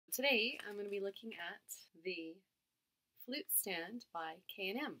Today I'm going to be looking at the Flute Stand by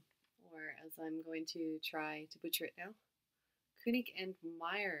K&M, or as I'm going to try to butcher it now, König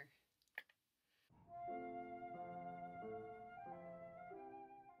Meyer.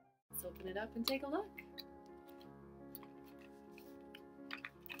 Let's open it up and take a look.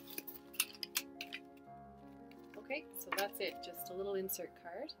 Okay, so that's it, just a little insert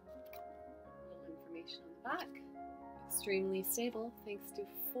card, a little information on the back. Extremely stable thanks to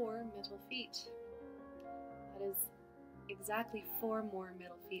 4 metal feet. That is exactly 4 more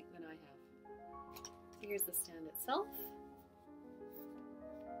metal feet than I have. Here's the stand itself.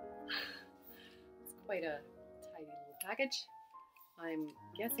 It's quite a tidy little package. I'm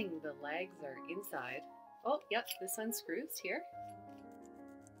guessing the legs are inside. Oh, yep, this unscrews here.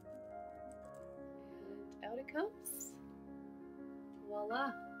 And out it comes.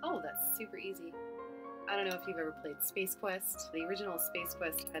 Voila. Oh, that's super easy. I don't know if you've ever played Space Quest. The original Space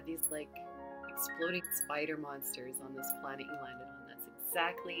Quest had these like exploding spider monsters on this planet you landed on. That's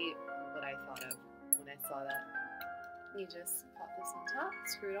exactly what I thought of when I saw that. You just pop this on top,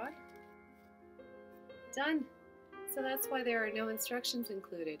 screw it on. Done. So that's why there are no instructions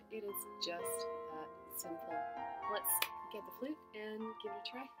included. It is just that simple. Let's get the flute and give it a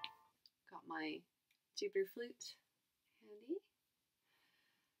try. Got my Jupiter flute handy.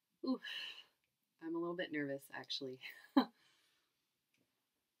 Ooh. I'm a little bit nervous, actually.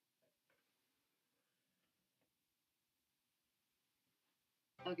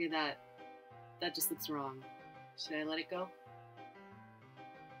 Okay, that just looks wrong. Should I let it go?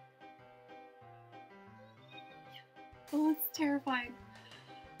 Oh, it's terrifying.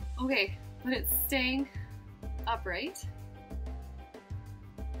 Okay, but it's staying upright.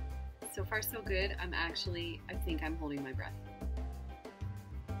 So far, so good. I think I'm holding my breath.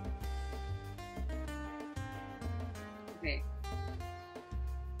 Okay.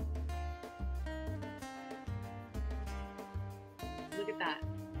 Look at that.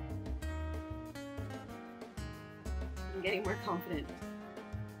 I'm getting more confident.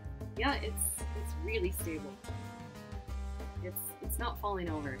 Yeah, it's really stable. It's not falling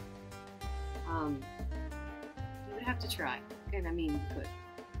over. You would have to try. And I mean, you could.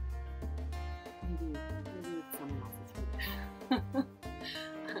 Maybe with someone else's food.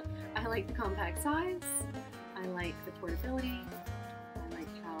 I like the compact size. I like the portability. I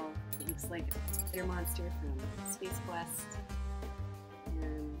like how it looks like a spider monster from Space Quest.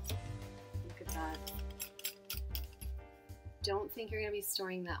 And look at that. Don't think you're going to be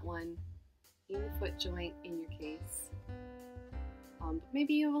storing that one in the foot joint in your case. But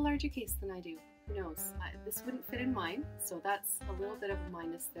maybe you have a larger case than I do. Who knows? This wouldn't fit in mine, so that's a little bit of a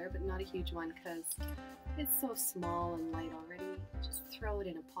minus there, but not a huge one because it's so small and light already. Just throw it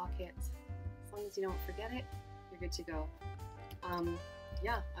in a pocket. As long as you don't forget it, you're good to go.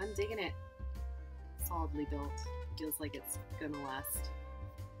 Yeah, I'm digging it. Solidly built. Feels like it's gonna last.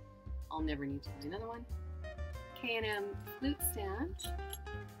 I'll never need to buy another one. K&M Flute Stand.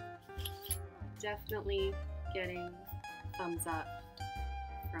 Definitely getting thumbs up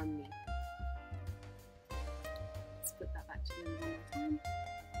from me. Let's put that back together one more time.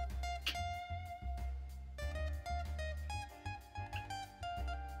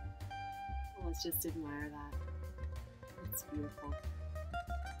 Let's just admire that. It's beautiful.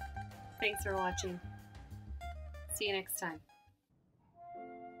 Thanks for watching. See you next time.